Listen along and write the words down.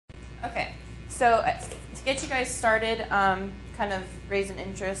Okay, so to get you guys started, kind of raise an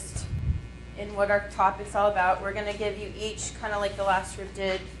interest in what our topic's all about, we're going to give you each, kind of like the last group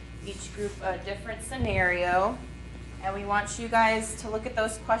did, each group a different scenario. And we want you guys to look at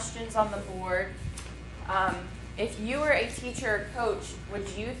those questions on the board. If you were a teacher or coach, would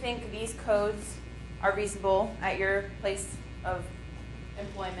you think these codes are reasonable at your place of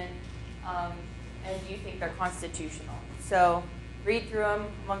employment? And do you think they're constitutional? So read through them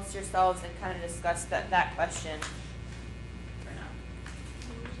amongst yourselves and kind of discuss that question for now.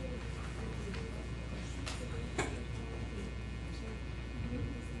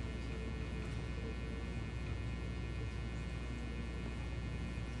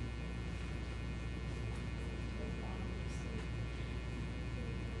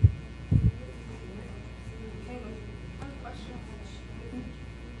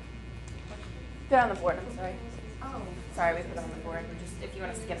 Put it on the board, I'm sorry. Oh. Sorry, we put it on the board. Just if you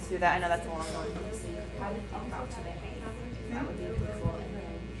want to skim through that, I know that's a long one.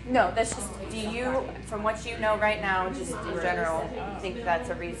 No, that's just, do you, from what you know right now, just in general, think that's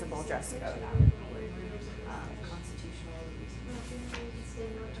a reasonable dress code?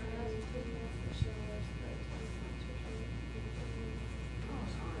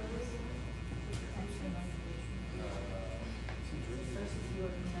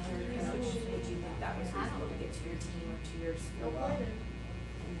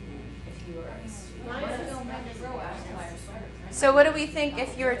 So what do we think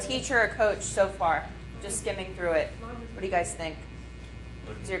if you're a teacher or coach so far? Just skimming through it. What do you guys think?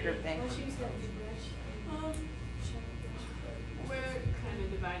 What's your group think? We're kind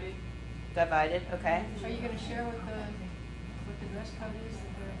of divided. Divided, okay. Are you going to share what the dress code is?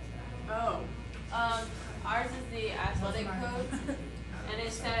 Oh. Ours is the athletic code, and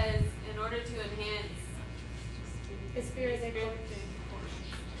it says, in order to enhance the spirit of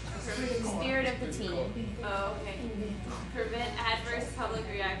the team. Oh, okay. Prevent adverse public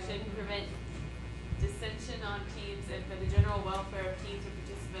reaction, prevent dissension on teams, and for the general welfare of teams or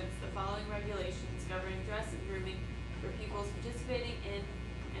participants, the following regulations governing dress and grooming for pupils participating in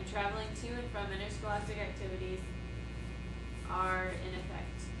and traveling to and from interscholastic activities are in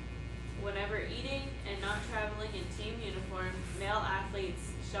effect. Whenever eating and not traveling in team uniform, male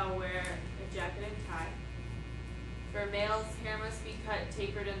athletes shall wear a jacket and tie. For males, hair must be cut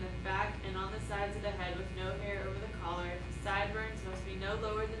tapered in the back and on the sides of the head with no hair over the collar. Sideburns must be no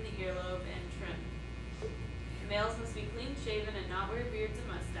lower than the earlobe and trimmed. Males must be clean shaven and not wear beards and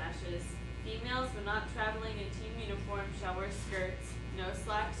mustaches. Females, when not traveling in team uniform, shall wear skirts, no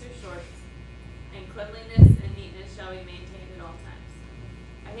slacks or shorts, and cleanliness and neatness shall be maintained at all times.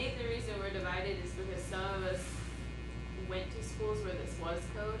 I think the reason we're divided is because some of us went to schools where this was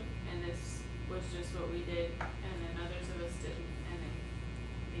code, and this was just what we did, and then others of us didn't, and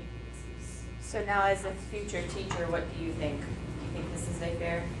I think this is... So now as a future teacher, what do you think? Do you think this is a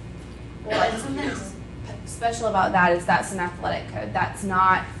fair? Well, something special about that is that's an athletic code. That's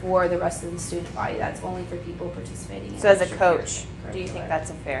not for the rest of the student body. That's only for people participating in So as a coach, do you think that's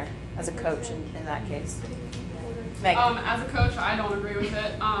a fair? As a coach in that case? Megan. As a coach, I don't agree with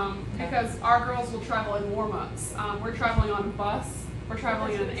it because our girls will travel in warm-ups. We're traveling on a bus. We're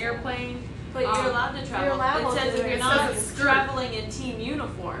traveling in an airplane. But you're allowed to travel. allowed it says to. if you're not traveling in team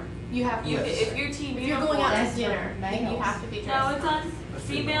uniform. You have to. If you're team if you're uniform. going out to dinner, then you have to be dressed. No, it's on.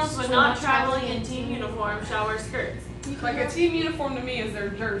 Females when not traveling in team uniform shall wear skirts. Like a team uniform to me is their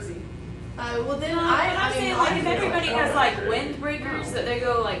jersey. Well then I'm saying like if everybody has like windbreakers that they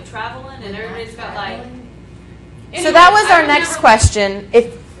go like traveling and everybody's got like. So that was our next question.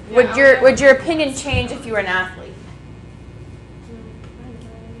 If would your opinion change if you were an athlete?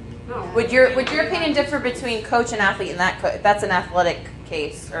 No. Would your opinion differ between coach and athlete in that that's an athletic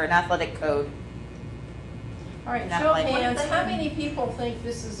case or an athletic code? All right, show of hands. How many people think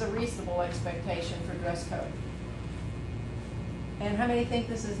this is a reasonable expectation for dress code? And how many think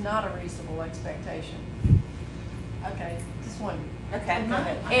this is not a reasonable expectation? Okay, just one. Okay. Go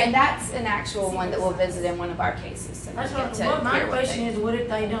ahead. And that's an actual one that we'll visit in one of our cases. So That's we'll what, get to what my hear question they- is, what if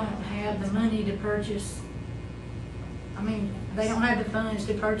they don't have the money to purchase, I mean, they don't have the funds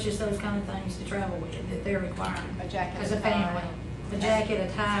to purchase those kind of things to travel with that they're requiring A jacket as a and tie. family? A jacket,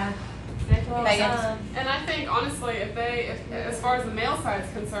 a tie. Megan. And I think honestly, if as far as the male side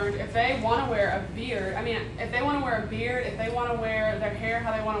is concerned, if they want to wear a beard, I mean, if they want to wear a beard, if they want to wear their hair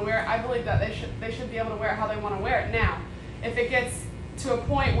how they want to wear it, I believe that they should be able to wear it how they want to wear it. Now, if it gets to a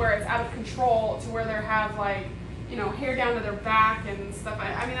point where it's out of control to where they have like, you know, hair down to their back and stuff,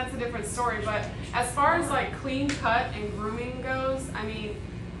 I mean that's a different story. But as far as like clean cut and grooming goes, I mean,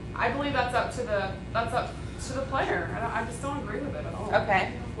 I believe that's up to the player. I just don't agree with it at all.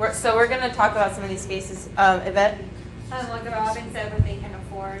 Okay. We're going to talk about some of these cases. Yvette? Like Robin said, what they can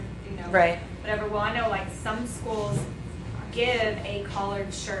afford, you know, Right. whatever. Well, I know like some schools give a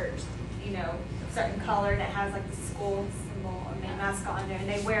collared shirt, you know, a certain color that has like the school symbol and their mascot on there, and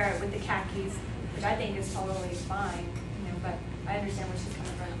they wear it with the khakis, which I think is totally fine, you know. But I understand where she's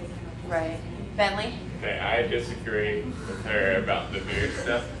coming from. They can afford Right. Bentley? Okay, I disagree with her about the beard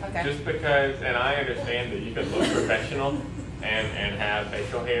stuff. Okay. Just because, and I understand that you can look professional and have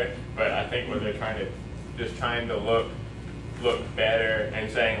facial hair, but I think what they're trying to look better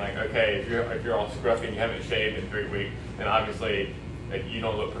and saying like, okay, if you're all scruffy and you haven't shaved in 3 weeks, then obviously like you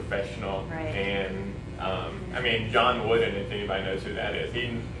don't look professional. Right. And I mean, John Wooden, if anybody knows who that is,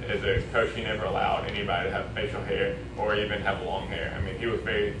 he as a coach, he never allowed anybody to have facial hair or even have long hair. I mean, he was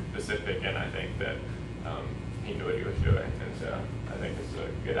very specific, and I think that he knew what he was doing, and so I think it's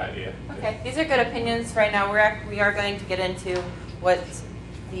a good idea. Okay, these are good opinions. Right now, we are going to get into what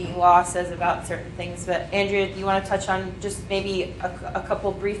the law says about certain things. But Andrea, do you want to touch on just maybe a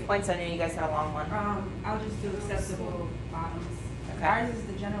couple brief points? I know you guys had a long one. I'll just do acceptable bottoms. Okay. Ours is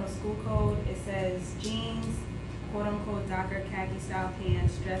the general school code. It says jeans, quote unquote Docker khaki style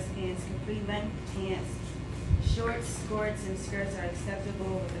pants, dress pants, complete length pants, shorts, skirts, and skirts are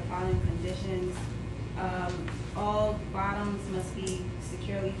acceptable with the following conditions. All bottoms must be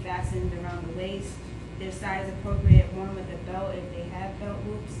securely fastened around the waist. Their size appropriate, worn with a belt if they have belt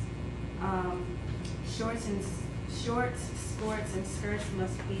loops. Shorts, skirts, and skirts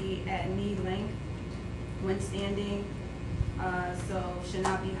must be at knee length when standing, so should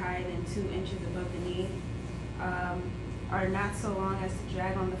not be higher than 2 inches above the knee. Are not so long as to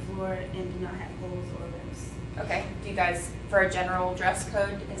drag on the floor and do not have holes or rips. Okay. Do you guys, for a general dress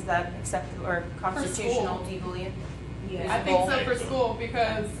code, is that acceptable or constitutional? school. Do you believe? Yeah. I think so for school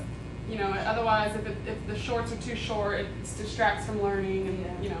because, you know, otherwise if the shorts are too short, it distracts from learning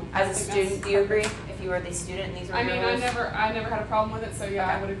and, you know. I As a think student, that's do you agree? perfect. If you were the student and these were I your mean, rules? I never had a problem with it, so yeah,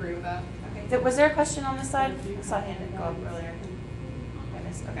 Okay. I would agree with that. Okay. Was there a question on this side? I saw a hand go up earlier. I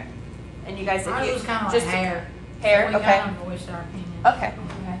missed. Okay. And you guys, Ours was kind of like just hair. hair. We Okay. kind of voiced our opinion. Okay.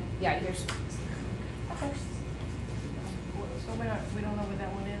 Okay. Yeah, yours. Okay. So we don't know what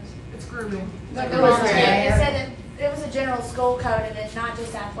that one is? It's grooming. Like It the was, long it hair. said it was a general school code, and it's not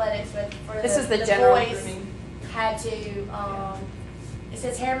just athletics, but for This is the the general boys grooming. had to. It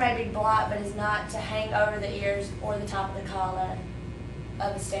says hair may be black, but is not to hang over the ears or the top of the collar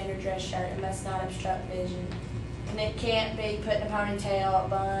of a standard dress shirt. It must not obstruct vision, and it can't be put in a ponytail, a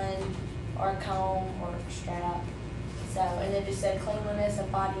bun, or a comb or strap. So, and it just said cleanliness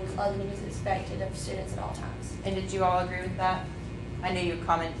of body and clothing is expected of students at all times. And did you all agree with that? I know you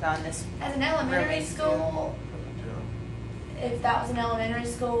commented on this. As an elementary Grooming. school, if that was an elementary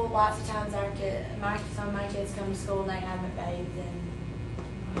school, lots of times some of my kids come to school and they haven't bathed,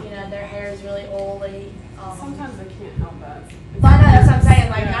 and you know their hair is really oily. Sometimes I can't help that. But I know that's what I'm saying.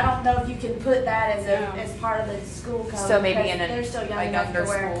 Like Yeah. I don't know if you can put that as Yeah. as part of the school code. So maybe because in a they're still young like enough younger to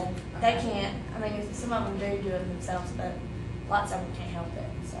where school. they can't. I mean, some of them do it themselves, but lots of them can't help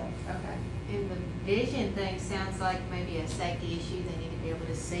it. So. Okay. And the vision thing sounds like maybe a safety issue. They need to be able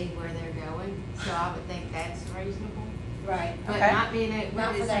to see where they're going. So I would think that's reasonable. Right. But Okay. not being able, Not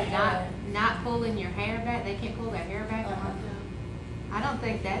what for is their it, hair. not pulling your hair back. They can't pull their hair back. Uh-huh. I don't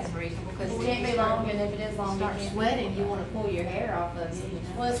think that's reasonable because It can't be long, and if it is long, start it can't be sweating, long. you want to pull your hair off of you.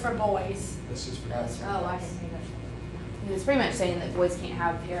 Well, it's for boys. This is for That's for Oh, I boys. didn't see that. It's pretty much saying that boys can't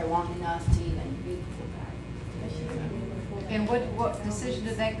have hair long enough to even be pulled back. And what decision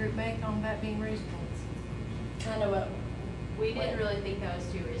did that group make on that being reasonable? Kind of what. We didn't really think that was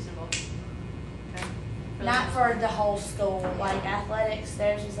too reasonable. Not for the whole school, like athletics,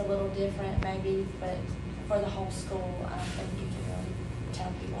 theirs is a little different maybe, but for the whole school, I don't think you can really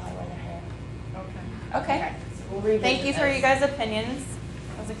tell people how to wear their hair. Okay. Okay. So we'll revisit Thank you for those. you guys' opinions.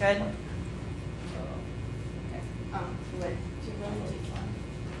 That was a good.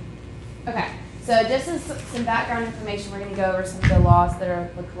 Okay, so just some background information, we're going to go over some of the laws that are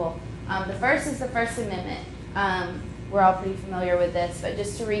applicable. The first is the First Amendment. We're all pretty familiar with this, but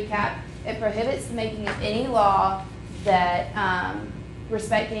just to recap, it prohibits the making of any law that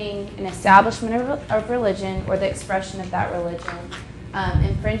respecting an establishment of religion or the expression of that religion,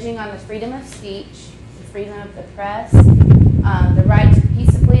 infringing on the freedom of speech, the freedom of the press, the right to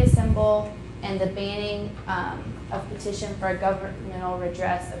peaceably assemble, and the banning of petition for a governmental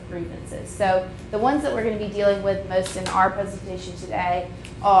redress of grievances. So the ones that we're going to be dealing with most in our presentation today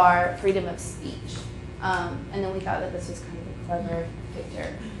are freedom of speech. And then we thought that this was kind of a clever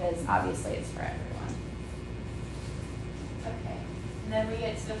picture because obviously it's for everyone. Okay. And then we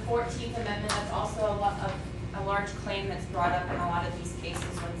get to the 14th Amendment. That's also a a large claim that's brought up in a lot of these cases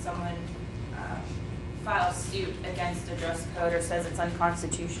when someone files suit against a dress code or says it's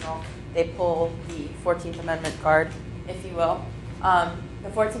unconstitutional. They pull the 14th Amendment card, if you will. The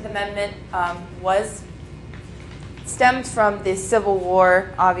 14th Amendment stemmed from the Civil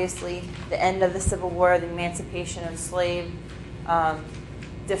War, obviously, the end of the Civil War, the emancipation of slaves,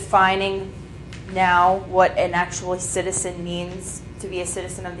 defining now what an actual citizen means. To be a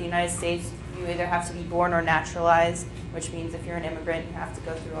citizen of the United States, you either have to be born or naturalized, which means if you're an immigrant, you have to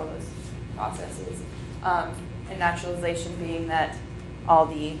go through all those processes. And naturalization being that all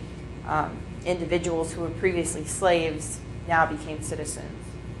the individuals who were previously slaves now became citizens.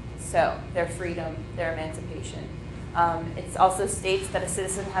 So their freedom, their emancipation. It also states that a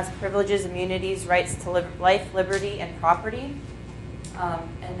citizen has privileges, immunities, rights to life, liberty, and property.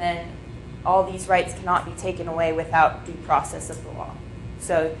 And then all these rights cannot be taken away without due process of the law.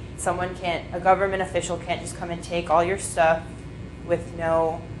 So a government official can't just come and take all your stuff with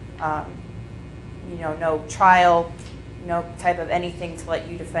no, no trial, no type of anything to let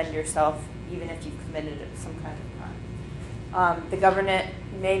you defend yourself, even if you've committed some kind of crime. The government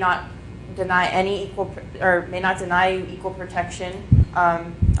may not deny you equal protection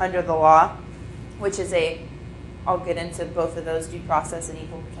under the law, which is I'll get into both of those, due process and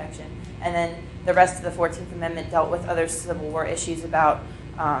equal protection. And then the rest of the 14th Amendment dealt with other Civil War issues about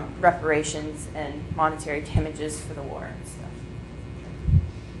reparations and monetary damages for the war and stuff.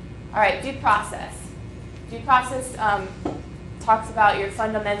 All right, due process. Due process talks about your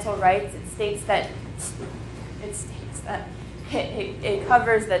fundamental rights. It states that it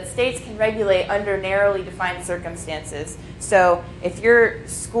covers that states can regulate under narrowly defined circumstances. So if your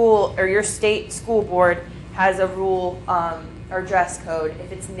school or your state school board has a rule or dress code,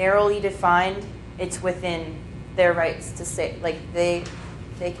 if it's narrowly defined, it's within their rights to say, like they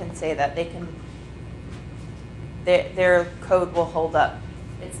can say that. Their code will hold up.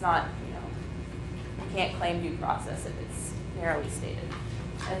 It's not, you can't claim due process if it's narrowly stated.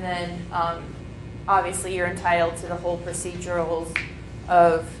 And then obviously you're entitled to the whole procedurals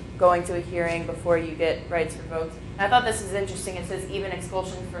of going to a hearing before you get rights revoked. And I thought this was interesting. It says even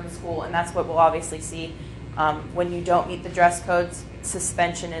expulsion from school, and that's what we'll obviously see. When you don't meet the dress codes,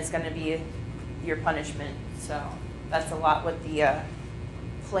 suspension is going to be your punishment. So that's a lot what the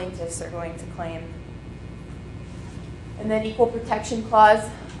plaintiffs are going to claim. And then equal protection clause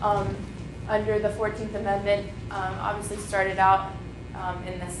under the 14th Amendment obviously started out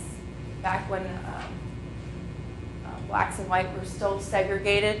in this back when blacks and white were still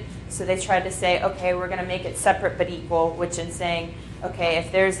segregated. So they tried to say, okay, we're going to make it separate but equal, which is saying, okay,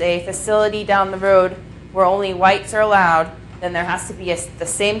 if there's a facility down the road where only whites are allowed, then there has to be the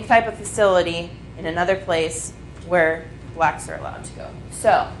same type of facility in another place where blacks are allowed to go.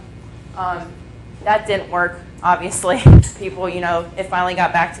 So that didn't work, obviously. People, it finally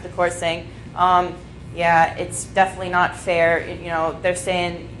got back to the court saying, yeah, it's definitely not fair. They're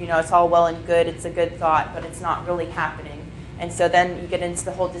saying, it's all well and good, it's a good thought, but it's not really happening. And so then you get into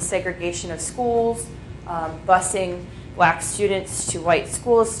the whole desegregation of schools, busing black students to white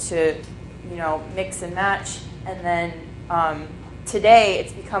schools to, mix and match. And then today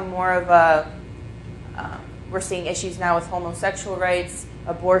it's become more of a, we're seeing issues now with homosexual rights,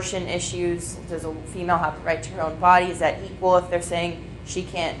 abortion issues. Does a female have the right to her own body? Is that equal if they're saying she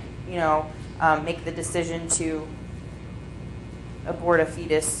can't, make the decision to abort a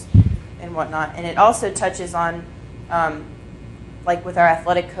fetus and whatnot? And it also touches on, like with our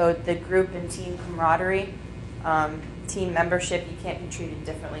athletic code, the group and team camaraderie, team membership. You can't be treated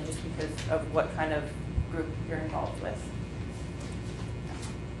differently just because of what kind of group you're involved with.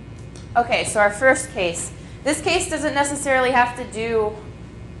 Okay, so our first case. This case doesn't necessarily have to do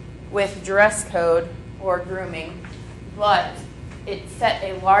with dress code or grooming, but it set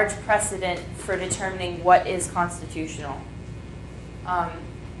a large precedent for determining what is constitutional.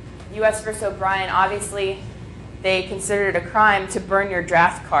 U.S. versus O'Brien, obviously, they considered it a crime to burn your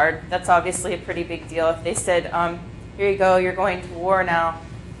draft card. That's obviously a pretty big deal. If they said, here you go, you're going to war now,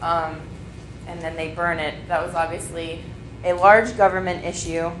 and then they burn it, that was obviously a large government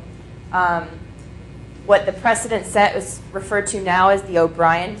issue. What the precedent set was referred to now as the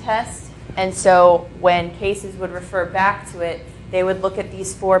O'Brien test. And so when cases would refer back to it, they would look at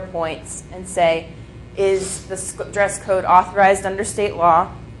these 4 points and say, is the dress code authorized under state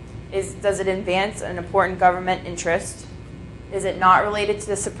law? Does it advance an important government interest? Is it not related to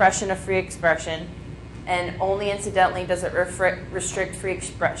the suppression of free expression? And only incidentally does it restrict free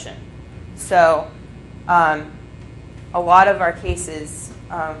expression. So a lot of our cases,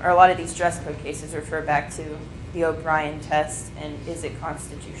 or a lot of these dress code cases refer back to the O'Brien test and is it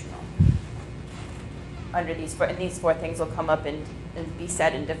constitutional? under these four, and these four things will come up and be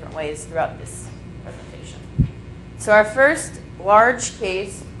said in different ways throughout this presentation. So our first large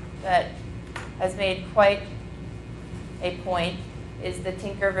case that has made quite a point is the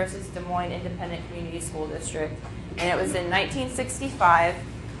Tinker versus Des Moines Independent Community School District. And it was in 1965.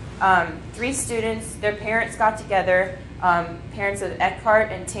 3 students, their parents got together, parents of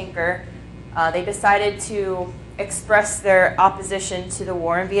Eckhart and Tinker. They decided to express their opposition to the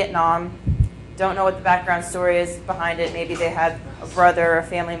war in Vietnam. Don't know what the background story is behind it. Maybe they had a brother or a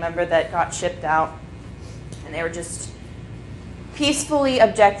family member that got shipped out. And they were just peacefully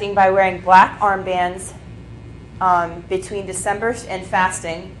objecting by wearing black armbands between December and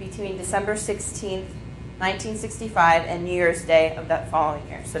fasting between December 16th, 1965 and New Year's Day of that following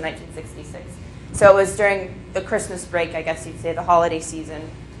year, so 1966. So it was during the Christmas break, I guess you'd say, the holiday season.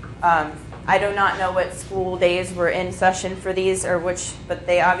 I do not know what school days were in session for these or which, but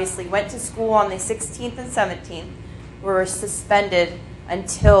they obviously went to school on the 16th and 17th, were suspended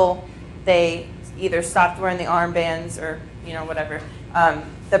until they either stopped wearing the armbands or, you know, whatever.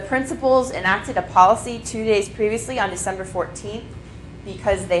 The principals enacted a policy 2 days previously on December 14th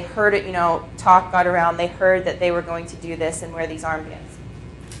because they heard it, you know, talk got around, they heard that they were going to do this and wear these armbands.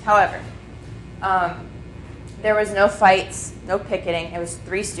 However, there was no fights, no picketing. It was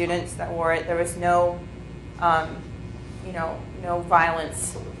 3 students that wore it. There was no, you know, no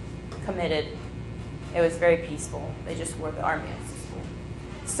violence committed. It was very peaceful. They just wore the armbands to school.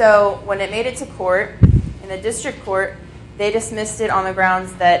 So when it made it to court, in the district court, they dismissed it on the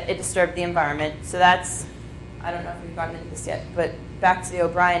grounds that it disturbed the environment. So that's, I don't know if we've gotten into this yet, but back to the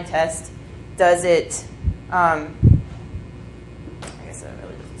O'Brien test, does it, I guess that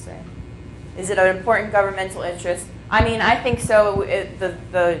really doesn't say. Is it an important governmental interest? I mean, I think so.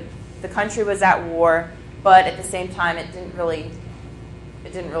 The country was at war, but at the same time, it didn't really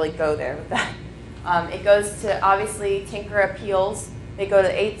go there with that. It goes to, obviously, Tinker appeals. They go to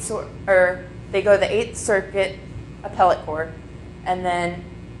the 8th Circuit Appellate Court, and then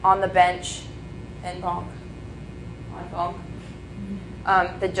on the bench, en banc,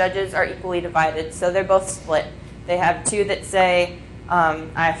 the judges are equally divided, so they're both split. They have 2 that say,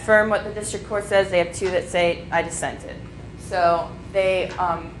 I affirm what the district court says. They have 2 that say, I dissented. So they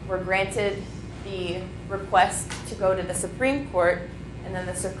were granted the request to go to the Supreme Court, and then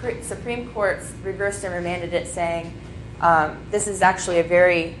the Supreme Court reversed and remanded it, saying, this is actually a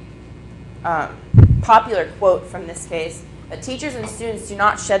very popular quote from this case, that teachers and students do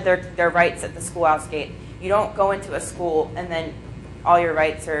not shed their rights at the schoolhouse gate. You don't go into a school and then all your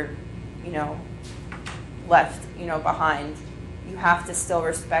rights are, you know, left, you know, behind. You have to still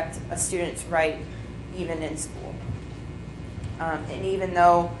respect a student's right even in school. And even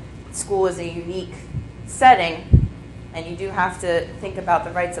though school is a unique setting and you do have to think about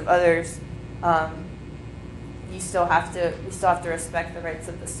the rights of others, we still have to respect the rights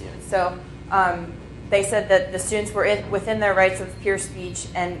of the students. So they said that the students were within their rights of pure speech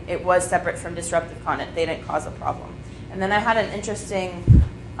and it was separate from disruptive content. They didn't cause a problem. And then I had an interesting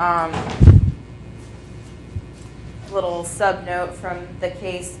little sub-note from the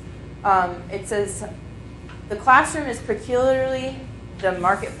case. It says, the classroom is peculiarly the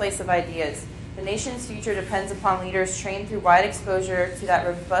marketplace of ideas. The nation's future depends upon leaders trained through wide exposure to that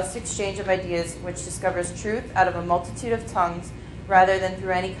robust exchange of ideas which discovers truth out of a multitude of tongues rather than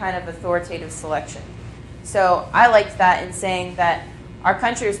through any kind of authoritative selection. So I liked that in saying that our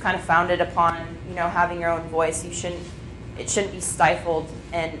country is kind of founded upon, you know, having your own voice. It shouldn't be stifled.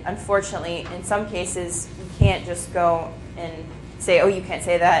 And unfortunately, in some cases, we can't just go and say, oh, you can't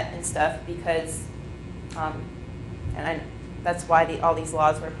say that and stuff because, that's why all these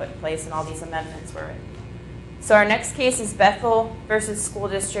laws were put in place and all these amendments were written. So our next case is Bethel versus School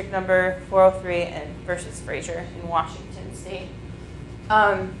District number 403 and versus Fraser in Washington State.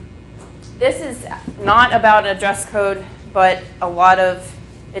 This is not about a dress code, but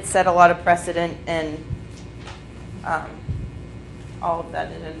it set a lot of precedent and all of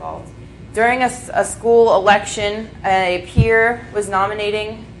that it involved. During a school election, a peer was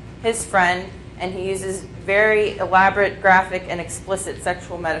nominating his friend, and he uses very elaborate, graphic, and explicit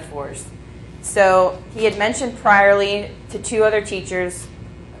sexual metaphors. So he had mentioned priorly to 2 other teachers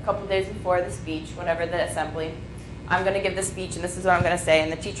a couple days before the speech, whatever the assembly, I'm going to give the speech and this is what I'm going to say.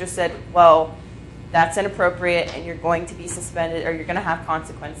 And the teacher said, well, that's inappropriate and you're going to be suspended or you're going to have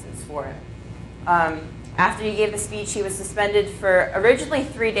consequences for it. After he gave the speech, he was suspended for originally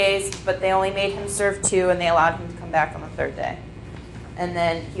 3 days, but they only made him serve 2 and they allowed him to come back on the 3rd day. And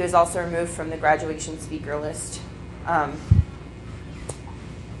then he was also removed from the graduation speaker list.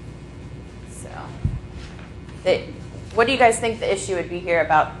 What do you guys think the issue would be here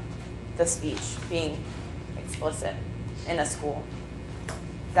about the speech being explicit in a school.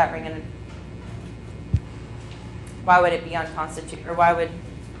 Is that ringing? Why would it be unconstitutional, or why would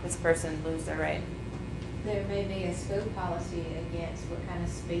this person lose their right? There may be a school policy against what kind of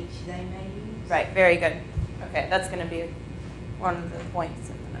speech they may use. Right, very good. Okay, that's going to be one of the points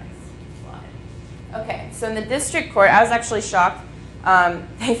in the next slide. Okay, so in the district court, I was actually shocked.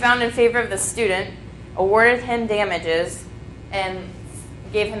 They found in favor of the student, awarded him damages, and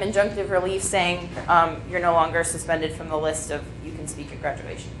gave him injunctive relief saying you're no longer suspended from the list of you can speak at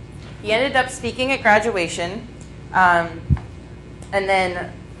graduation. He ended up speaking at graduation, and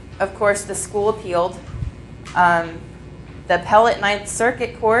then, of course, the school appealed. The appellate Ninth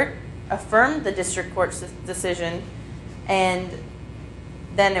Circuit Court affirmed the district court's decision, and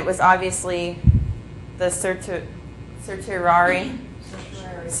then it was obviously the certiorari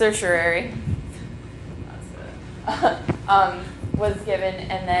was given,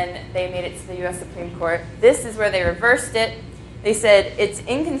 and then they made it to the U.S. Supreme Court. This is where they reversed it. They said it's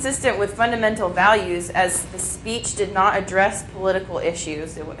inconsistent with fundamental values as the speech did not address political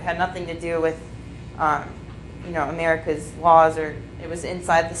issues. It had nothing to do with America's laws, or it was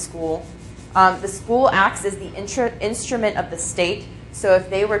inside the school. The school acts as the instrument of the state. So if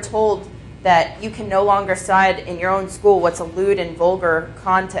they were told that you can no longer side in your own school what's a lewd and vulgar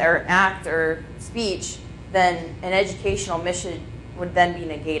content or act or speech, then an educational mission would then be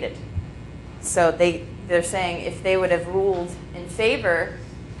negated. So they're saying if they would have ruled in favor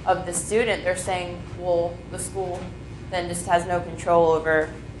of the student, they're saying, well, the school then just has no control over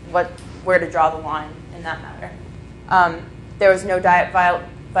where to draw the line in that matter. There was no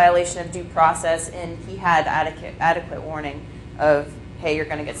violation of due process, and he had adequate warning of, hey, you're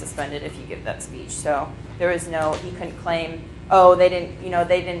going to get suspended if you give that speech. So there was he couldn't claim, oh,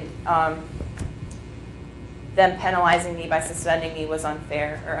 them penalizing me by suspending me was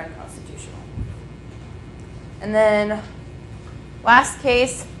unfair or unconstitutional. And then last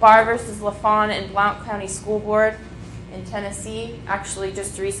case, Barr versus LaFawn and Blount County School Board in Tennessee, actually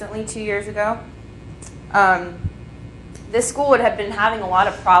just recently, 2 years ago. This school would have been having a lot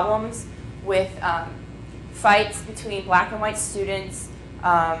of problems with fights between black and white students,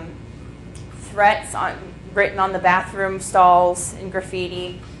 threats written on the bathroom stalls in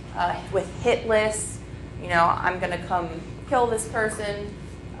graffiti, with hit lists. I'm going to come kill this person.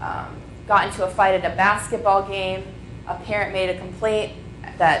 Got into a fight at a basketball game. A parent made a complaint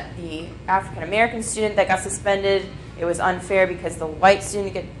that the African American student that got suspended, it was unfair because the white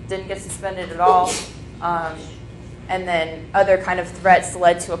student didn't get suspended at all. And then other kind of threats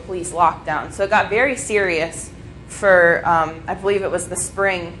led to a police lockdown. So it got very serious for, I believe it was the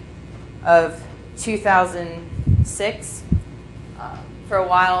spring of 2006. For a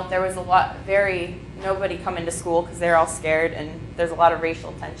while, there was nobody coming to school because they're all scared, and there's a lot of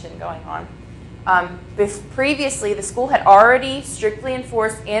racial tension going on. Previously, the school had already strictly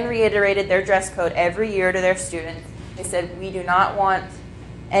enforced and reiterated their dress code every year to their students. They said, we do not want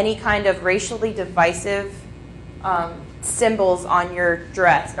any kind of racially divisive symbols on your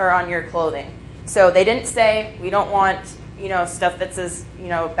dress or on your clothing. So they didn't say, we don't want stuff that says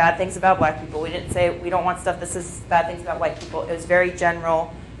bad things about black people. We didn't say we don't want stuff that says bad things about white people. It was very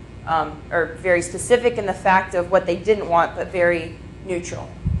general, or very specific in the fact of what they didn't want, but very neutral.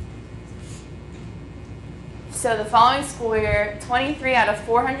 So the following school year, 23 out of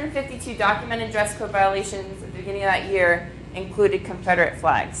 452 documented dress code violations at the beginning of that year included Confederate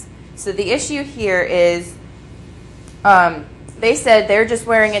flags. So the issue here is they said they're just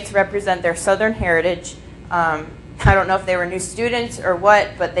wearing it to represent their Southern heritage. I don't know if they were new students or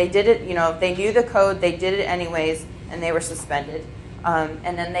what, but they did it, they knew the code, they did it anyways, and they were suspended.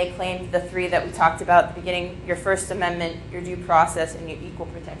 And then they claimed the three that we talked about at the beginning, your First Amendment, your due process, and your equal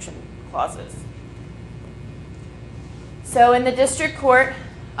protection clauses. So in the district court,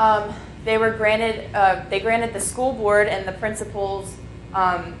 they granted the school board and the principal's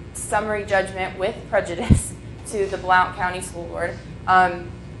summary judgment with prejudice to the Blount County School Board.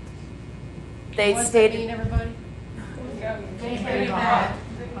 They stated, everybody? Can't bring it back.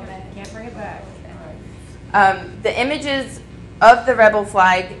 Can't bring it back. the images of the rebel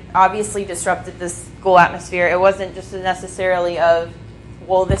flag obviously disrupted the school atmosphere. It wasn't just necessarily of,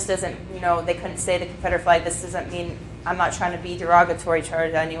 well, this doesn't, they couldn't say the Confederate flag. This doesn't mean, I'm not trying to be derogatory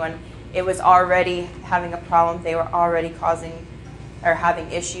toward anyone. It was already having a problem. They were already causing or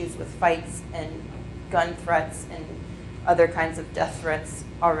having issues with fights and gun threats and other kinds of death threats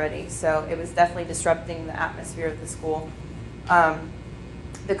already. So it was definitely disrupting the atmosphere of the school.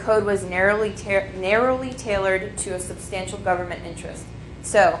 The code was narrowly tailored to a substantial government interest.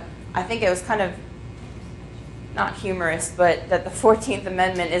 So I think it was kind of not humorous, but that the 14th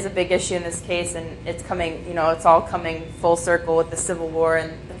Amendment is a big issue in this case, and it's coming, it's all coming full circle with the Civil War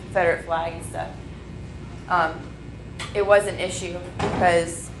and the Confederate flag and stuff. It was an issue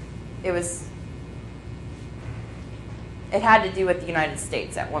because it had to do with the United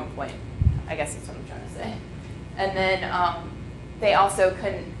States at one point, I guess that's what I'm trying to say. And then they also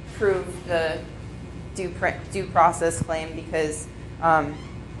couldn't prove the due process claim because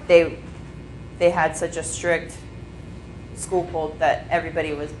they had such a strict school code that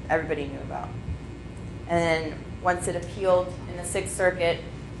everybody knew about. And then once it appealed in the Sixth Circuit,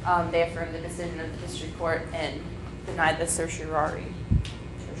 they affirmed the decision of the district court and denied the certiorari.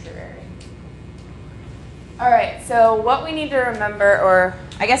 All right, so what we need to remember, or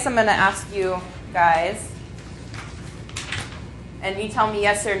I guess I'm going to ask you guys, and you tell me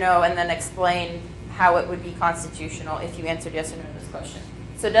yes or no, and then explain how it would be constitutional if you answered yes or no to this question.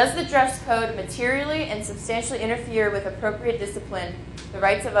 So does the dress code materially and substantially interfere with appropriate discipline, the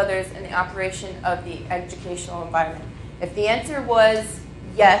rights of others, and the operation of the educational environment? If the answer was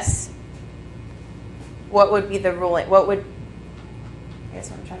yes, what would be the ruling? I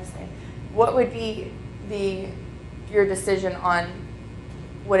guess what I'm trying to say. What would be your decision on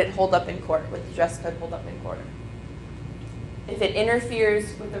would it hold up in court? Would the dress code hold up in court? If it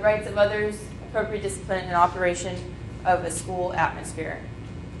interferes with the rights of others, appropriate discipline, and operation of a school atmosphere.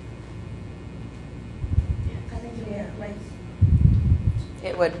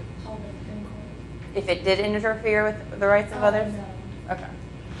 It would. If it did interfere with the rights of others? Okay.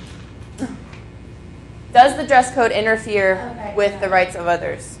 Does the dress code interfere with the rights of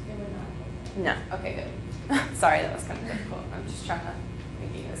others? No. Okay, good. Sorry, that was kind of difficult. I'm just trying to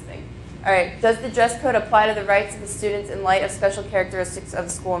make you guys think. All right. Does the dress code apply to the rights of the students in light of special characteristics of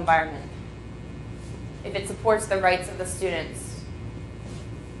the school environment? If it supports the rights of the students,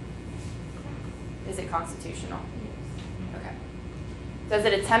 is it constitutional? Okay. Does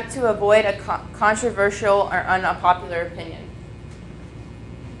it attempt to avoid a controversial or unpopular opinion?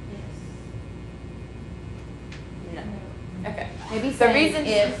 No. Okay. Maybe the reason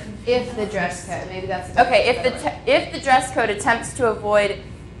if the dress code, maybe that's okay. If the dress code attempts to avoid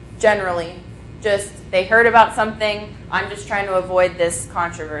generally, just they heard about something, I'm just trying to avoid this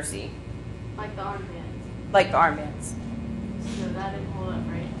controversy. Like the armbands. Like the armbands. So that didn't hold up,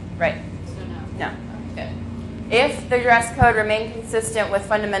 right? Right. So no. No. Good. If the dress code remained consistent with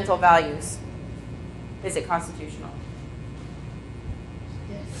fundamental values, is it constitutional?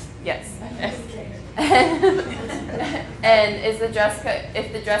 Yes. Yes. And is the dress code,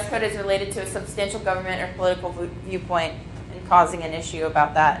 if the dress code is related to a substantial government or political viewpoint and causing an issue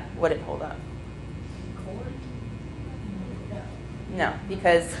about that, would it hold up? No,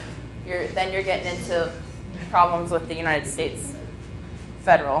 because then you're getting into problems with the United States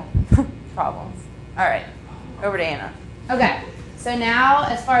federal problems. All right, over to Anna. Okay, so now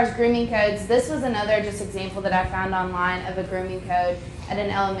as far as grooming codes, this was another just example that I found online of a grooming code at an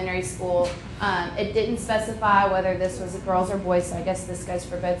elementary school. It didn't specify whether this was girls or boys, so I guess this goes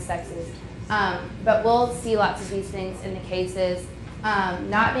for both sexes. But we'll see lots of these things in the cases.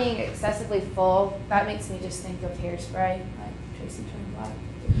 Not being excessively full, that makes me just think of Hairspray, like Tracy Turned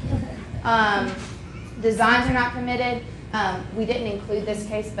Black. Designs are not permitted. We didn't include this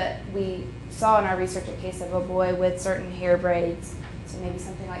case, but we saw in our research a case of a boy with certain hair braids, so maybe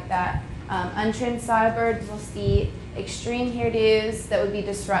something like that. Untrimmed sideburns, we'll see extreme hairdos that would be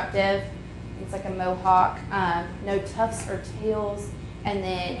disruptive. It's like a mohawk, no tufts or tails, and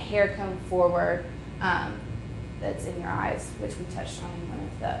then hair combed forward that's in your eyes, which we touched on in one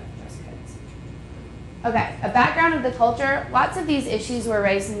of the dress codes. Okay, a background of the culture. Lots of these issues were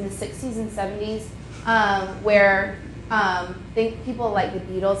raised in the 60s and 70s where people like the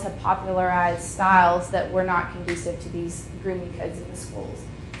Beatles had popularized styles that were not conducive to these grooming codes in the schools.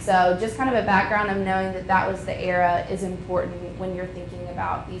 So just kind of a background of knowing that that was the era is important when you're thinking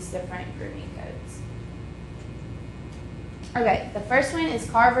about these different grooming codes. Okay, the first one is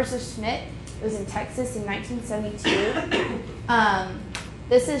Carr versus Schmidt. It was in Texas in 1972.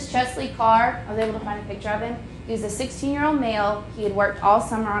 This is Chesley Carr. I was able to find a picture of him. He was a 16-year-old male. He had worked all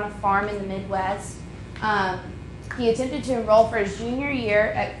summer on a farm in the Midwest. He attempted to enroll for his junior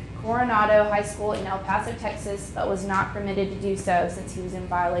year at Coronado High School in El Paso, Texas, but was not permitted to do so since he was in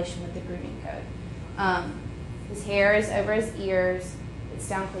violation with the grooming code. His hair is over his ears, it's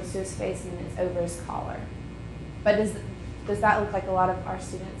down close to his face, and it's over his collar. But does that look like a lot of our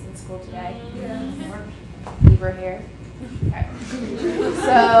students in school today? Yeah. Beaver hair? Okay.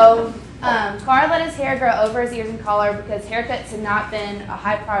 So Carr let his hair grow over his ears and collar because haircuts had not been a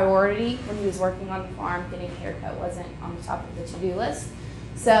high priority when he was working on the farm. Getting a haircut wasn't on the top of the to-do list.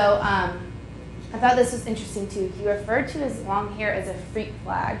 So I thought this was interesting too. He referred to his long hair as a freak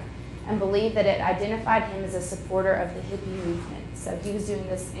flag and believed that it identified him as a supporter of the hippie movement. So he was doing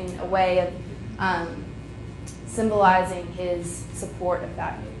this in a way of symbolizing his support of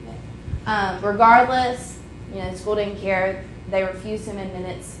that movement. Regardless, the school didn't care. They refused him in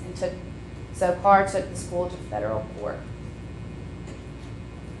minutes and so Carr took the school to federal court.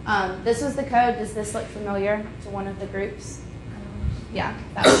 This was the code. Does this look familiar to one of the groups? Yeah,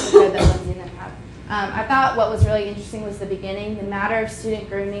 that was the code that Lindsay and them have. I thought what was really interesting was the beginning. The matter of student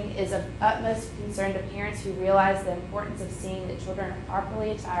grooming is of utmost concern to parents who realize the importance of seeing that children are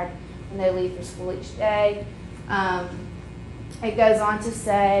properly attired when they leave for school each day. It goes on to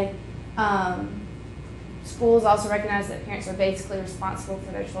say, schools also recognize that parents are basically responsible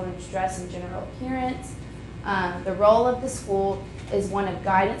for their children's dress and general appearance. The role of the school is one of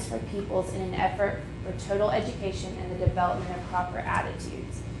guidance for pupils in an effort for total education and the development of proper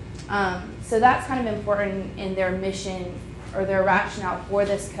attitudes. So that's kind of important in their mission or their rationale for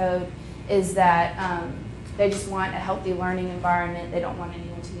this code, is that they just want a healthy learning environment. They don't want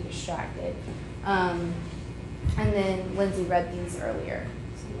anyone to be distracted. And then Lindsay read these earlier.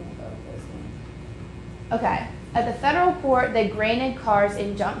 So we won't go over those ones. Okay. At the federal court, they granted Carr's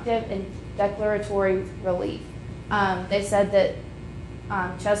injunctive and declaratory relief. They said that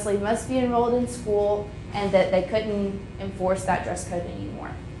Chesley must be enrolled in school and that they couldn't enforce that dress code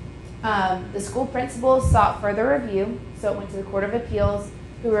anymore. The school principals sought further review, so it went to the Court of Appeals,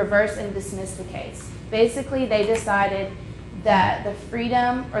 who reversed and dismissed the case. Basically, they decided that the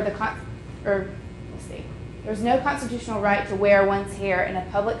freedom there's no constitutional right to wear one's hair in a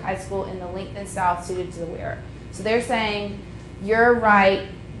public high school in the length and style suited to the wearer. So they're saying your right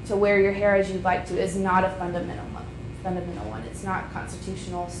to wear your hair as you'd like to is not a fundamental one. It's not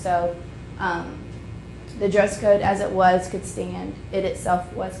constitutional. So the dress code as it was could stand. It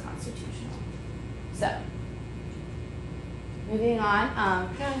itself was constitutional. So moving on.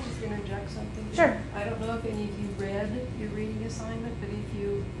 Can I just interject something? Sure. I don't know if any of you read your reading assignment, but if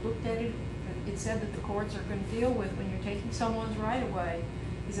you looked at it, it said that the courts are going to deal with when you're taking someone's right away.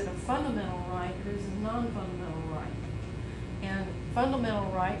 Is it a fundamental right or is it a non-fundamental right? And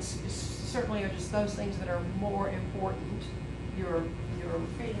fundamental rights certainly are just those things that are more important. Your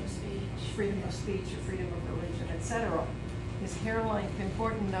freedom of speech, your freedom of religion, etc. Is hair length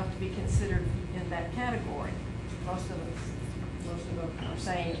important enough to be considered in that category? Most of them are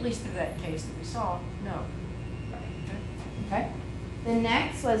saying, at least in that case that we saw, no. Okay. The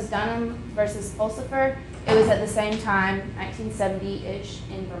next was Dunham versus Pulsifer. It was at the same time, 1970-ish,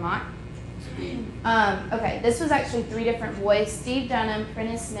 in Vermont. Okay, this was actually 3 different boys: Steve Dunham,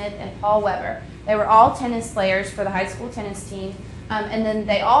 Prentice Smith, and Paul Weber. They were all tennis players for the high school tennis team, and then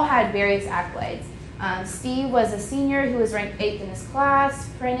they all had various accolades. Steve was a senior who was ranked 8th in his class.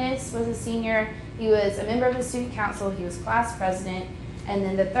 Prentice was a senior. He was a member of the student council. He was class president. And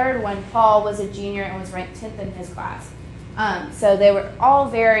then the third one, Paul, was a junior and was ranked 10th in his class. So they were all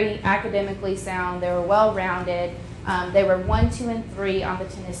very academically sound. They were well-rounded. They were 1, 2, and 3 on the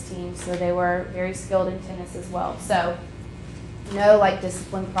tennis team, so they were very skilled in tennis as well. So no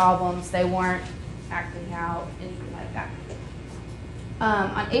discipline problems. They weren't acting out, anything like that.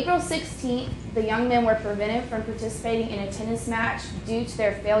 On April 16th, the young men were prevented from participating in a tennis match due to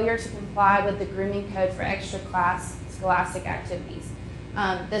their failure to comply with the grooming code for extra class scholastic activities.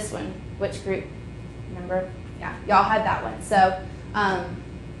 This one, which group? Remember? Yeah, y'all had that one. So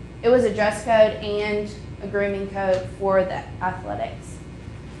it was a dress code and a grooming code for the athletics.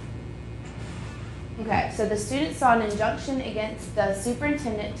 Okay, so the students sought an injunction against the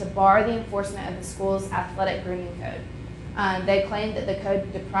superintendent to bar the enforcement of the school's athletic grooming code. They claimed that the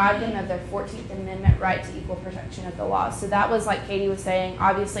code deprived them of their 14th Amendment right to equal protection of the law. So that was, like Katie was saying,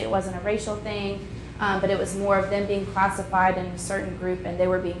 obviously it wasn't a racial thing, but it was more of them being classified in a certain group and they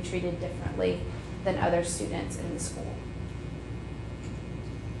were being treated differently than other students in the school.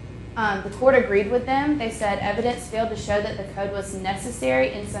 The court agreed with them. They said evidence failed to show that the code was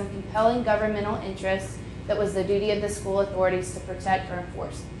necessary in some compelling governmental interest that was the duty of the school authorities to protect or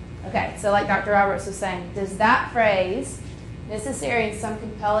enforce. Okay, so like Dr. Roberts was saying, does that phrase, necessary in some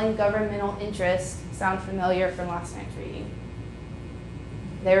compelling governmental interest, sound familiar from last night's reading?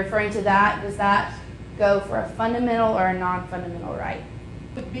 They're referring to that. Does that go for a fundamental or a non-fundamental right?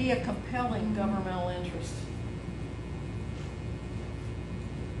 Would be a compelling governmental interest.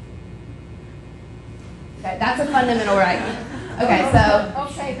 Okay, that's a fundamental right. Okay, so.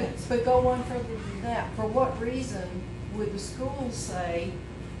 Okay, but go one further than that. For what reason would the schools say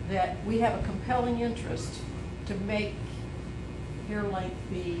that we have a compelling interest to make hair length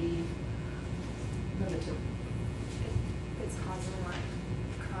be limited? It's causing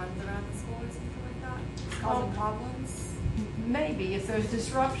runs around the school or something like that? Causing problems? Maybe if there's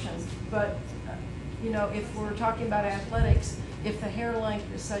disruptions, but if we're talking about athletics, if the hair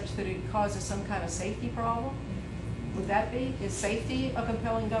length is such that it causes some kind of safety problem, would that be? Is safety a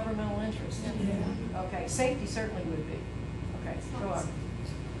compelling governmental interest? Yeah. Okay, safety certainly would be. Okay, go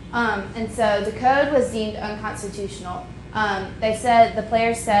on. And so the code was deemed unconstitutional. The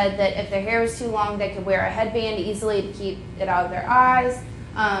players said that if their hair was too long, they could wear a headband easily to keep it out of their eyes.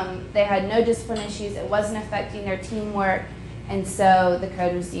 They had no discipline issues. It wasn't affecting their teamwork. And so the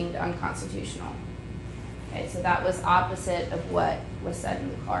code was deemed unconstitutional. Okay, so that was opposite of what was said in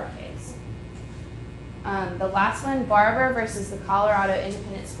the Carr case. The last one, Barber versus the Colorado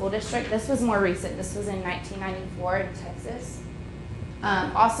Independent School District. This was more recent. This was in 1994 in Texas.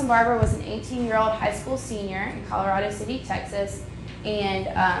 Austin Barber was an 18-year-old high school senior in Colorado City, Texas,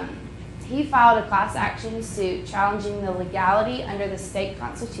 and he filed a class action suit challenging the legality under the state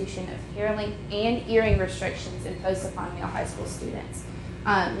constitution of hair length and earring restrictions imposed upon male high school students.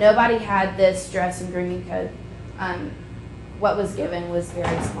 Nobody had this dress and grooming code. What was given was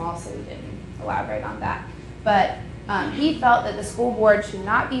very small, so we didn't elaborate on that. But he felt that the school board should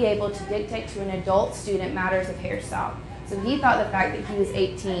not be able to dictate to an adult student matters of hairstyle. So he thought the fact that he was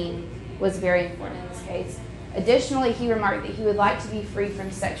 18 was very important in this case. Additionally, he remarked that he would like to be free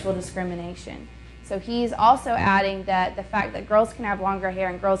from sexual discrimination. So he's also adding that the fact that girls can have longer hair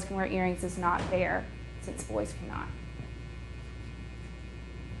and girls can wear earrings is not fair, since boys cannot.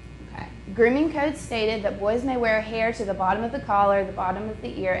 Okay. Grooming code stated that boys may wear hair to the bottom of the collar, the bottom of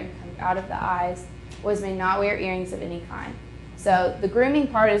the ear, and come out of the eyes. Boys may not wear earrings of any kind. So the grooming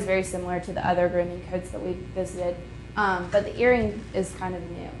part is very similar to the other grooming codes that we visited, but the earring is kind of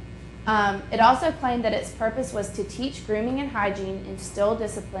new. It also claimed that its purpose was to teach grooming and hygiene, instill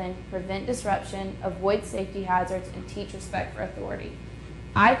discipline, prevent disruption, avoid safety hazards, and teach respect for authority.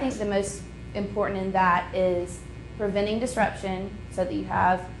 I think the most important in that is preventing disruption so that you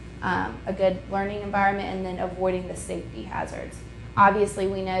have a good learning environment, and then avoiding the safety hazards. Obviously,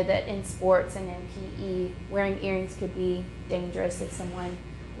 we know that in sports and in PE, wearing earrings could be dangerous if someone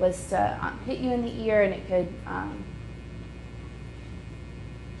was to hit you in the ear, and it could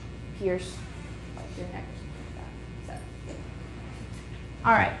pierce your neck or something like that. So,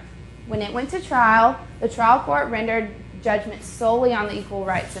 all right. When it went to trial, the trial court rendered judgment solely on the Equal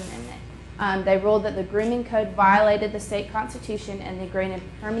Rights Amendment. They ruled that the grooming code violated the state constitution, and they granted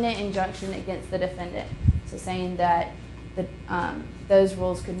permanent injunction against the defendant, so saying that those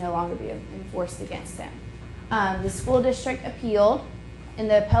rules could no longer be enforced against him. The school district appealed. In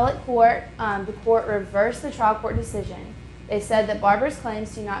the appellate court, the court reversed the trial court decision. They said that Barber's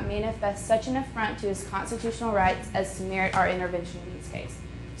claims do not manifest such an affront to his constitutional rights as to merit our intervention in this case.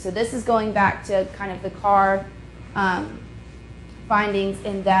 So this is going back to kind of the Carr findings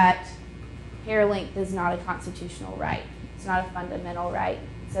in that hair length is not a constitutional right. It's not a fundamental right,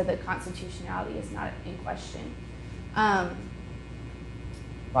 so the constitutionality is not in question.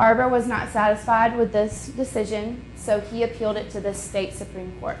 Barber was not satisfied with this decision, so he appealed it to the state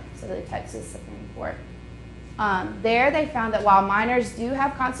Supreme Court, so the Texas Supreme Court. There they found that while minors do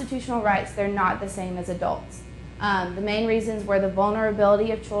have constitutional rights, they're not the same as adults. The main reasons were the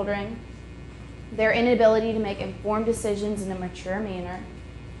vulnerability of children, their inability to make informed decisions in a mature manner,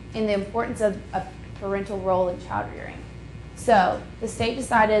 and the importance of a parental role in child rearing. So the state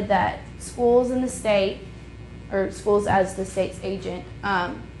decided that schools in the state, or schools as the state's agent,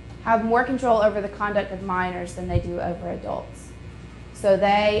 have more control over the conduct of minors than they do over adults. So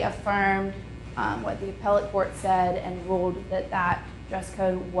they affirmed what the appellate court said and ruled that that dress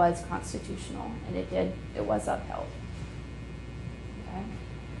code was constitutional, and it was upheld. Okay.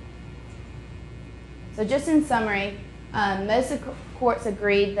 So just in summary, most of the courts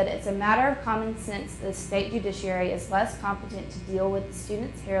agreed that it's a matter of common sense that the state judiciary is less competent to deal with the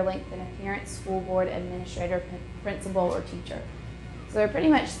student's hair length than a parent, school board, administrator, principal, or teacher. So they're pretty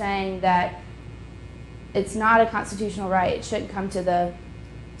much saying that it's not a constitutional right. It shouldn't come to the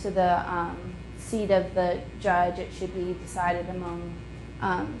seat of the judge. It should be decided among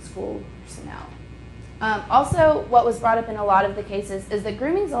school personnel. Also, what was brought up in a lot of the cases is that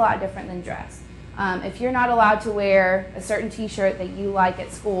grooming is a lot different than dress. If you're not allowed to wear a certain t-shirt that you like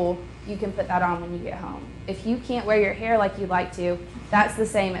at school, you can put that on when you get home. If you can't wear your hair like you like to, that's the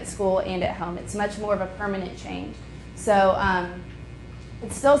same at school and at home. It's much more of a permanent change. So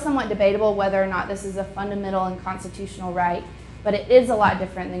it's still somewhat debatable whether or not this is a fundamental and constitutional right, but it is a lot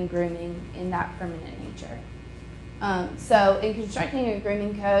different than grooming in that permanent nature. So in constructing a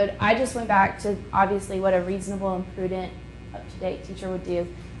grooming code, I just went back to obviously what a reasonable and prudent, up-to-date teacher would do.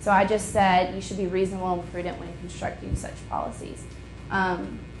 So I just said you should be reasonable and prudent when constructing such policies.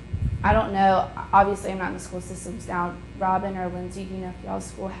 I don't know, obviously I'm not in the school systems now. Robin or Lindsay, do you know if y'all's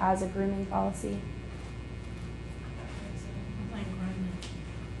school has a grooming policy?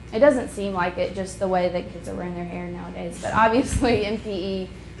 It doesn't seem like it, just the way that kids are wearing their hair nowadays. But obviously in PE,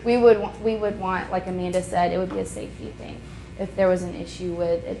 we would want, like Amanda said, it would be a safety thing. If there was an issue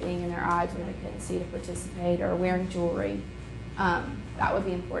with it being in their eyes where they couldn't see to participate or wearing jewelry, that would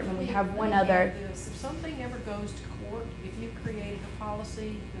be important. And we have one other. If something ever goes to court, if you've created a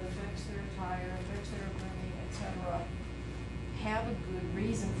policy that affects their attire, affects their grooming, etc., have a good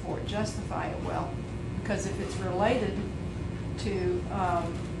reason for it, justify it well. Because if it's related to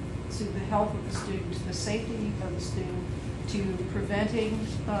the health of the student, to the safety of the student, to preventing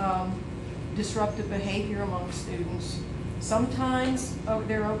disruptive behavior among students, sometimes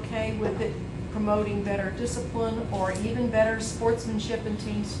they're okay with it promoting better discipline or even better sportsmanship and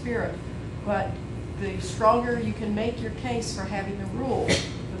team spirit. But the stronger you can make your case for having the rule,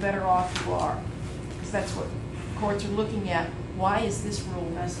 the better off you are. Because that's what courts are looking at. Why is this rule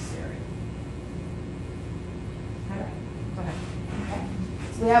necessary? Go ahead. Okay.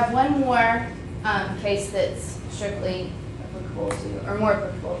 So we have one more case that's strictly applicable to, or more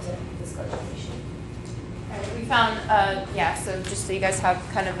applicable to this legislation. We found, so just so you guys have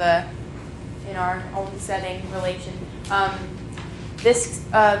kind of in our own setting relation, this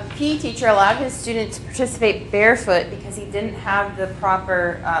PE teacher allowed his student to participate barefoot because he didn't have the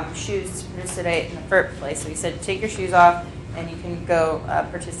proper shoes to participate in the first place. So he said, take your shoes off and you can go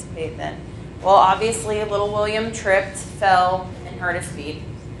participate then. Well, obviously, little William tripped, fell, and hurt his feet.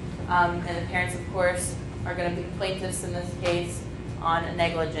 And the parents, of course, are going to be plaintiffs in this case on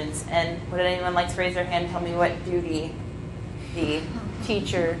negligence. And would anyone like to raise their hand and tell me what duty the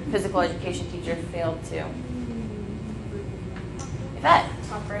teacher, physical education teacher, failed to? Yvette?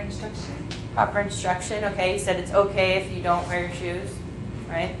 Proper instruction. Proper instruction. Okay, you said it's okay if you don't wear your shoes,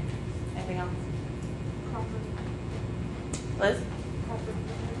 right? Anything else? Liz?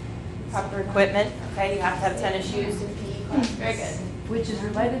 Proper equipment. Okay, you have to have tennis shoes in PE class. Very good. Which is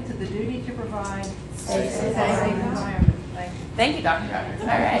related to the duty to provide Safe environment. Thank you, Dr. Roberts. All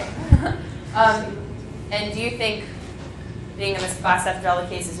right. And do you think, being in this class after all the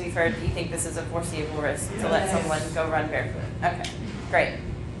cases we've heard, do you think this is a foreseeable risk to let someone go run barefoot? Okay, great.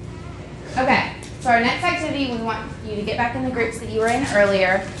 Okay, so our next activity, we want you to get back in the groups that you were in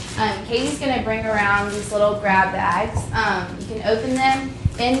earlier. Katie's going to bring around these little grab bags. You can open them.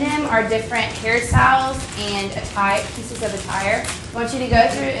 In them are different hairstyles and pieces of attire. I want you to go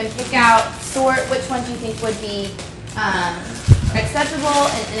through and pick out, sort which ones you think would be acceptable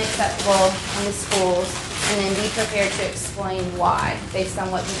and unacceptable in the schools, and then be prepared to explain why, based on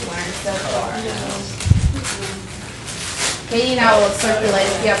what you've learned so far. Katie and I will circulate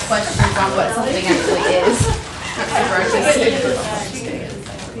if you have questions on what something actually is.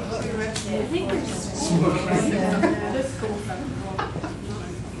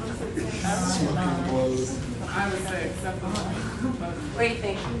 I would say acceptable. What do you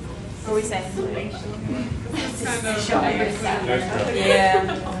think? What are we saying? It's kind of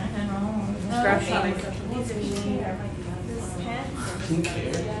Yeah. Scruffy.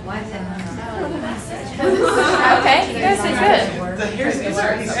 Okay, you guys did good.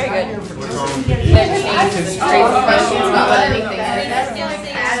 Very good. Crazy questions about what anything is.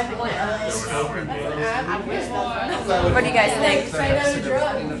 What do you guys think?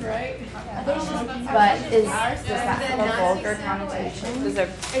 But does that have a vulgar connotation? Those are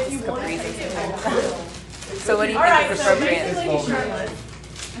just a couple reasons. So what do you think is appropriate?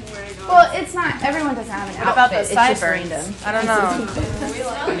 Well, it's not, everyone doesn't have an What about outfit, the it's just sideburns? random. I don't know.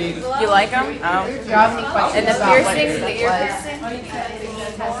 You like them? Oh. Do you have any questions And the about what piercing, it the ear was? piercing?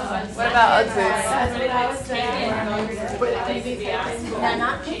 What about Ugg boots?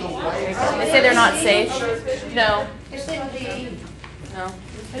 They say they're not safe. No. No.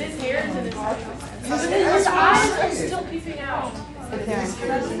 his eyes are still peeping out. If they're in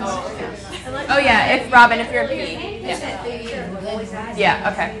Oh yeah, if Robin, if you're a P. Yeah.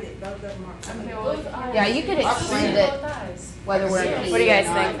 Yeah, okay. Yeah, you could extend it whether we're in PE. What do you guys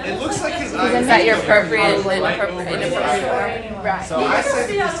think? It looks like his Is eyes. that your appropriate and inappropriate form? Right. So I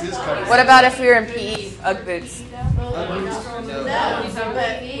say this is covered. What about if we were in PE, Ugg boots?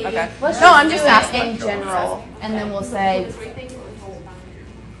 Okay. Let's No, I'm do just it asking. in general, and then we'll say,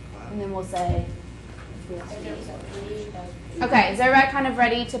 okay, is everybody kind of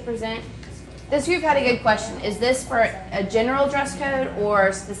ready to present? This group had a good question. Is this for a general dress code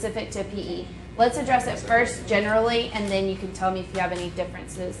or specific to PE? Let's address it first generally, and then you can tell me if you have any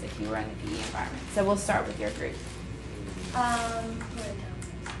differences if you were in the PE environment. So we'll start with your group.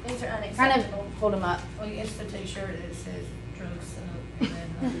 In are Kind unacceptable. of hold them up. Well, it's the t-shirt that says drugs and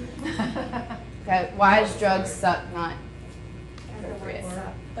then. Okay, why is drugs suck not appropriate?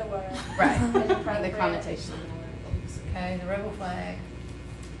 The word. Right, the Inappropriate. connotation. Okay, the rebel flag.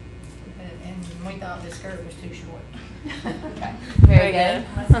 And we thought this skirt was too short. Okay, very good.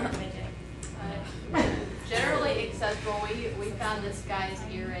 Generally acceptable. We found this guy's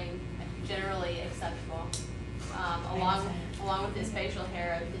earring generally acceptable, along with his facial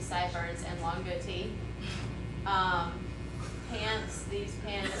hair, his sideburns, and long goatee. Pants. These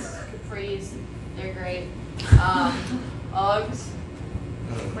pants, capris, they're great. Uggs.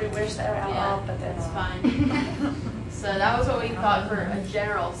 We wish they were outlawed, but they're that's not. fine. So that was what we thought for a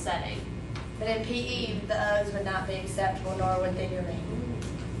general setting. But in PE, the O's would not be acceptable, nor would the earring.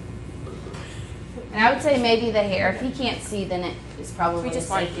 And I would say maybe the hair. If he can't see, then it is probably We just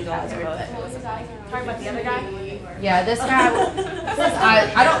a wanted safety to go hazard. over But Talking about the other guy? yeah, this guy.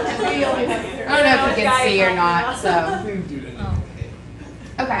 I don't know if he can see or not. So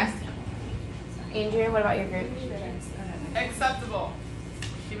okay. Andrea, what about your group? Acceptable,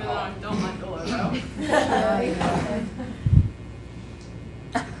 even though I don't like the logo.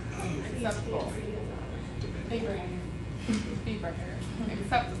 Acceptable. Beaver hair. Beaver hair.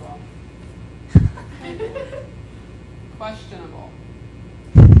 Acceptable. Questionable.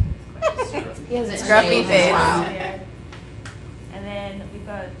 He has a Scruffy shave. face. Wow. And then we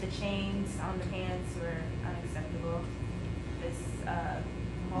thought the chains on the pants were unacceptable. This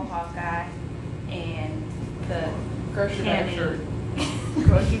mohawk guy and the Grocery bag shirt.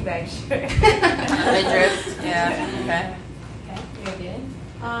 grocery bag shirt. Midriff. Yeah. Okay.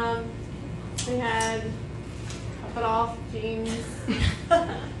 We had cut off jeans,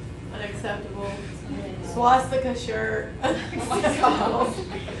 unacceptable. Swastika shirt, unacceptable.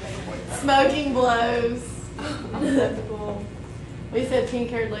 Smoking blows, unacceptable. We said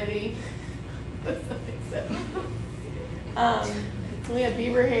pink-haired lady, that's unacceptable. We had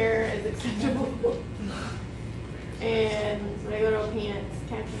beaver hair as acceptable. And regular old pants,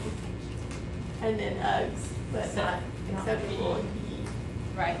 khaki, and then Uggs, but not acceptable in PE.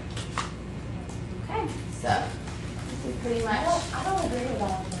 Right. Okay. So we pretty much. I don't agree with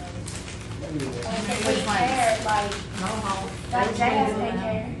all of those. Like, Which pink ones? hair, like Jay has pink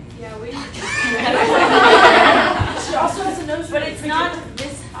hair. Yeah, we. She also has a nose. But it's not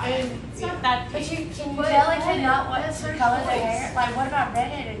this high. It's not that But pink. can you tell a kid not what to color their hair? Like, what about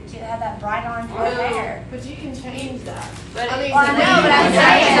redheaded kids that have that bright orange hair? But you can change that. But I mean, Well, I know, but I'm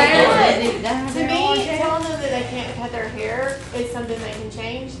saying. to me, telling them that they can't cut their hair is something they can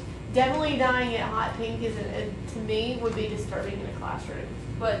change. Definitely dyeing it hot pink is, to me, would be disturbing in a classroom.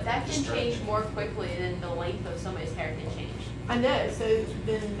 But that can change more quickly than the length of somebody's hair can change. I know, so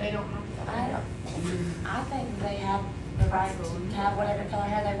then they don't have to cut it up. I think they have the right to have whatever color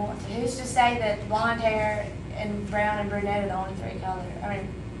hair they want to. Who's to say that blonde hair and brown and brunette are the only three colors? I mean,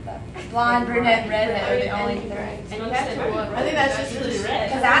 blonde, brunette, and redhead are the only three. And you said what? I think that's just really red.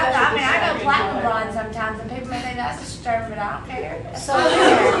 Because I go platinum blonde sometimes, and people may think that's disturbing, but I don't care. That's So, my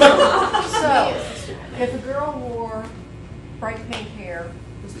hair. so if a girl wore bright pink hair,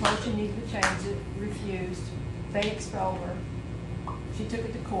 was told she needed to change it, refused, they expelled her. She took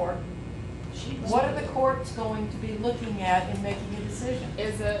it to court. What are the courts going to be looking at in making a decision?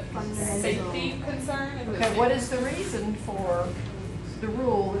 Is it safety concern? Okay, what is the reason for the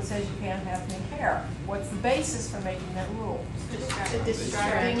rule that says you can't have pink hair? What's the basis for making that rule? Distracting. Okay.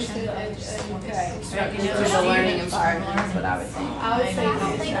 Making it a learning environment is what I would think. I would say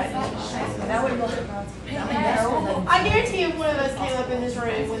That would look I guarantee if one of us came up in this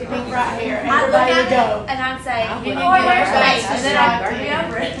room with pink bright hair, I'd look everybody at would it go. and I'd say, You oh, need I to wear get face, your and then I'd face be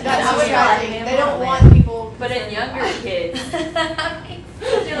over it. That's distracting. They don't want people. But in younger kids,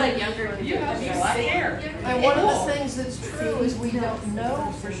 they're like younger kids. You have black hair. And one of the things that's true is we don't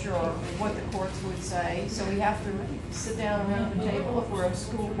know for sure what the courts would say, so we have to sit down around the table if we're a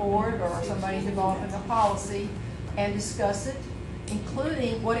school board or somebody's involved in a policy and discuss it,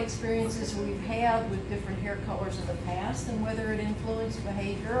 including what experiences we've had with different hair colors in the past and whether it influenced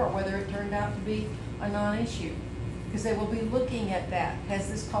behavior or whether it turned out to be a non-issue. Because they will be looking at that. Has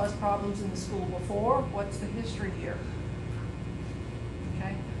this caused problems in the school before? What's the history here?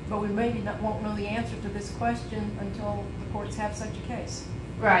 Okay, but we maybe won't know the answer to this question until the courts have such a case.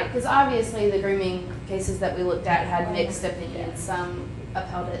 Right, because obviously the grooming cases that we looked at had mixed opinions. Some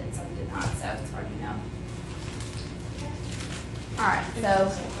upheld it and some did not, so it's hard to know. All right,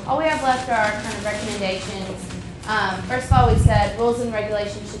 so all we have left are kind of recommendations. First of all, we said rules and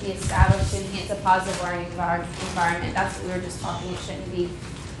regulations should be established to enhance a positive learning environment. That's what we were just talking. It shouldn't be.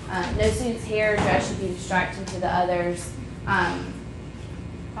 No student's hair or dress should be distracting to the others.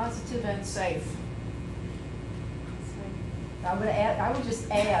 positive and safe. I would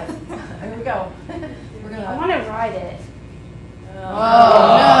just add, here we go. We're gonna. I want to write it.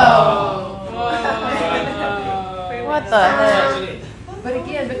 Oh, Whoa. What the heck? But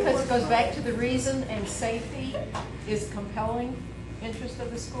again, because it goes back to the reason, and safety is compelling interest of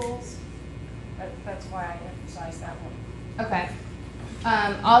the schools, that's why I emphasize that one. Okay.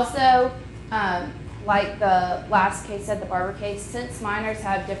 Also, like the last case said, the Barber case, since minors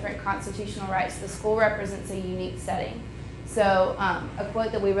have different constitutional rights, the school represents a unique setting. So a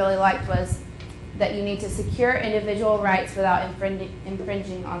quote that we really liked was that you need to secure individual rights without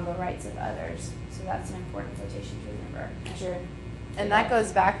infringing on the rights of others. So that's an important quotation to remember. Sure. And that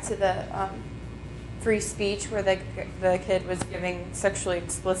goes back to the free speech where the kid was giving sexually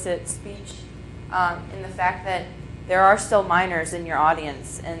explicit speech, and the fact that there are still minors in your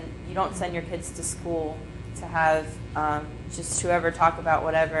audience, and you don't send your kids to school to have just whoever talk about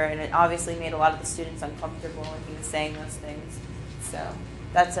whatever, and it obviously made a lot of the students uncomfortable when he was saying those things. So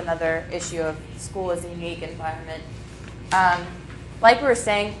that's another issue of school as a unique environment. Like we were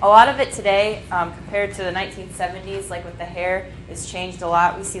saying, a lot of it today, compared to the 1970s, like with the hair, has changed a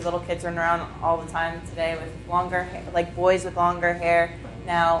lot. We see little kids running around all the time today with longer hair, like boys with longer hair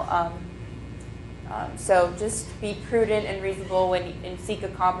now. So just be prudent and reasonable and seek a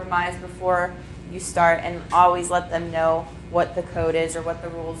compromise before you start, and always let them know what the code is or what the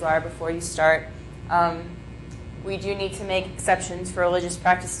rules are before you start. We do need to make exceptions for religious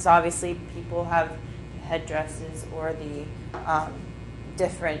practices. Obviously, people have headdresses or the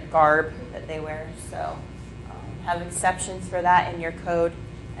different garb that they wear. So have exceptions for that in your code,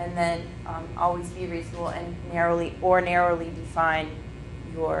 and then always be reasonable and narrowly define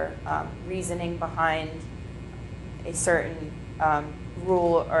your reasoning behind a certain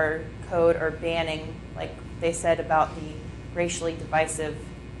rule or code or banning, like they said about the racially divisive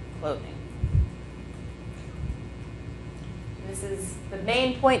clothing. This is the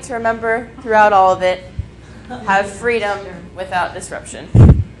main point to remember throughout all of it. Have freedom without disruption.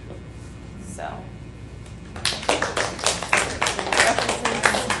 So.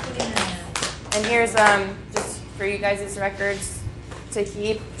 And here's just for you guys' records to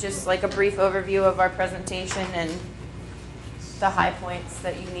keep, just like a brief overview of our presentation and the high points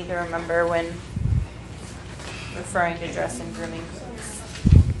that you need to remember when referring to dress and grooming.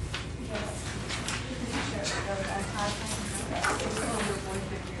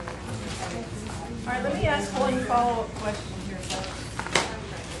 All right, let me ask one follow-up question here, folks.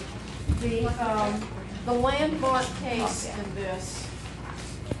 The landmark case in this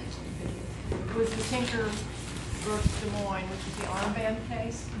was the Tinker versus Des Moines, which is the armband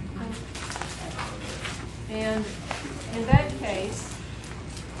case. And in that case,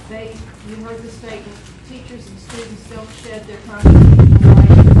 you heard the statement, teachers and students don't shed their constitutional right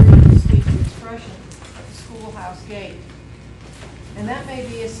to freedom of speech and expression at the schoolhouse gate. And that may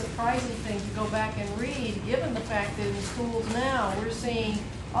be a surprising thing to go back and read, given the fact that in schools now, we're seeing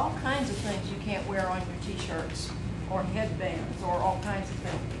all kinds of things you can't wear on your T-shirts, or headbands, or all kinds of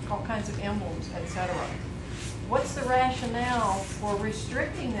things, all kinds of emblems, etc. What's the rationale for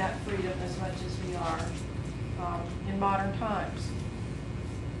restricting that freedom as much as we are in modern times?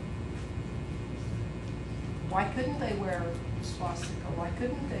 Why couldn't they wear a swastika? Why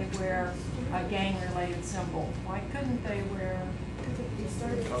couldn't they wear a gang-related symbol? Why couldn't they wear...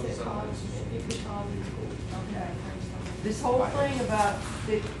 Okay. This whole thing about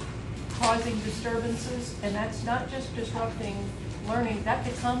it causing disturbances, and that's not just disrupting learning, that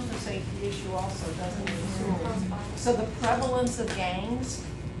becomes a safety issue also, doesn't it? So the prevalence of gangs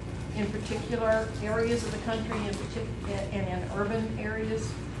in particular areas of the country, and in urban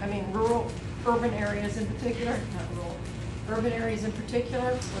areas, urban areas in particular, not rural, urban areas in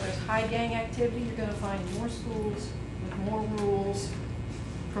particular, where there's high gang activity, you're going to find more schools with more rules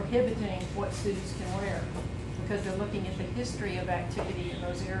prohibiting what students can wear, because they're looking at the history of activity in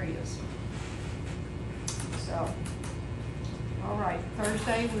those areas. So, all right,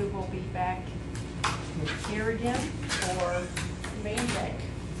 Thursday we will be back here again for Manjack.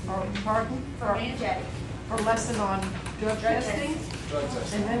 or pardon? For Manjack. For lesson on drug testing.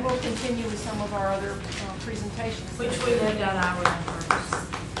 And then we'll continue with some of our other presentations. Which we left out our numbers.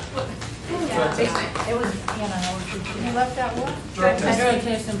 It was, You left out what? drug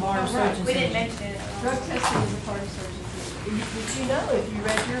test and bar search and We didn't seizure. mention it. Drug testing is a part of surgery. But you know if you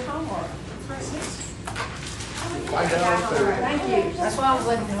read your homework. Thank you. That's why I was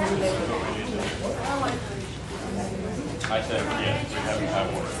letting them do that. I said, yeah, we haven't had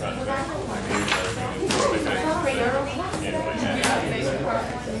one run.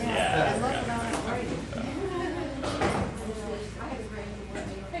 Yeah.